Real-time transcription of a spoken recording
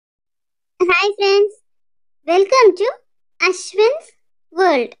Hi friends, welcome to Ashwin's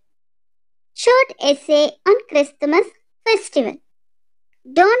World. Short essay on Christmas festival.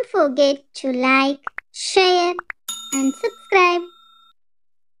 Don't forget to like, share and subscribe.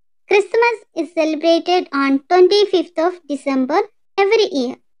 Christmas is celebrated on 25th of December every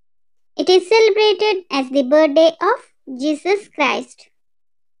year. It is celebrated as the birthday of Jesus Christ.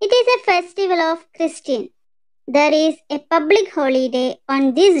 It is a festival of Christian. There is a public holiday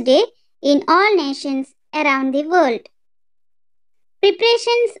on this day in all nations around the world.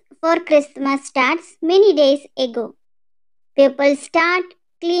 Preparations for Christmas starts many days ago. People start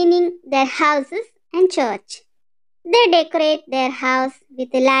cleaning their houses and church. They decorate their house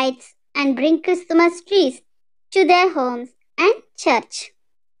with lights and bring Christmas trees to their homes and church.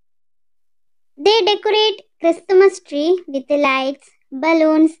 They decorate Christmas tree with lights,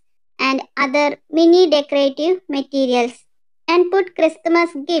 balloons and other mini decorative materials and put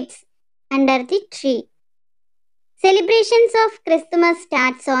Christmas gifts under the tree. Celebrations of Christmas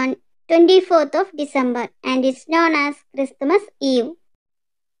starts on 24th of December and is known as Christmas Eve.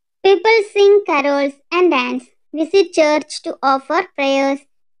 People sing carols and dance, visit church to offer prayers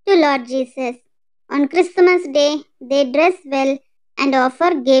to Lord Jesus. On Christmas Day, they dress well and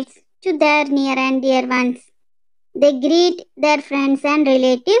offer gifts to their near and dear ones. They greet their friends and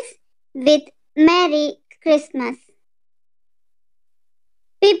relatives with Merry Christmas.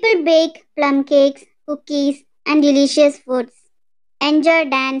 People bake plum cakes, cookies, and delicious foods. Enjoy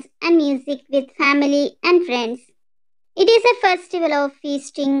dance and music with family and friends. It is a festival of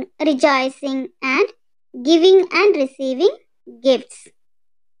feasting, rejoicing, and giving and receiving gifts.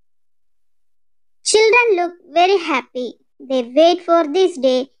 Children look very happy. They wait for this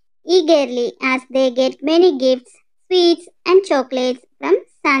day eagerly as they get many gifts, sweets, and chocolates from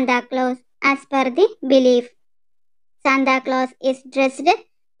Santa Claus as per the belief. Santa Claus is dressed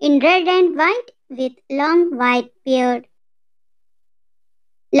in red and white with long white beard.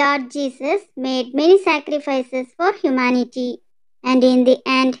 Lord Jesus made many sacrifices for humanity, and in the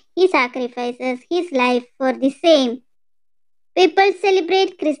end, he sacrifices his life for the same. People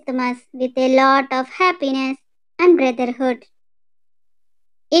celebrate Christmas with a lot of happiness and brotherhood.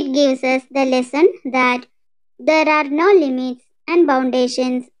 It gives us the lesson that there are no limits and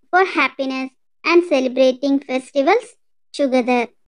foundations for happiness and celebrating festivals together.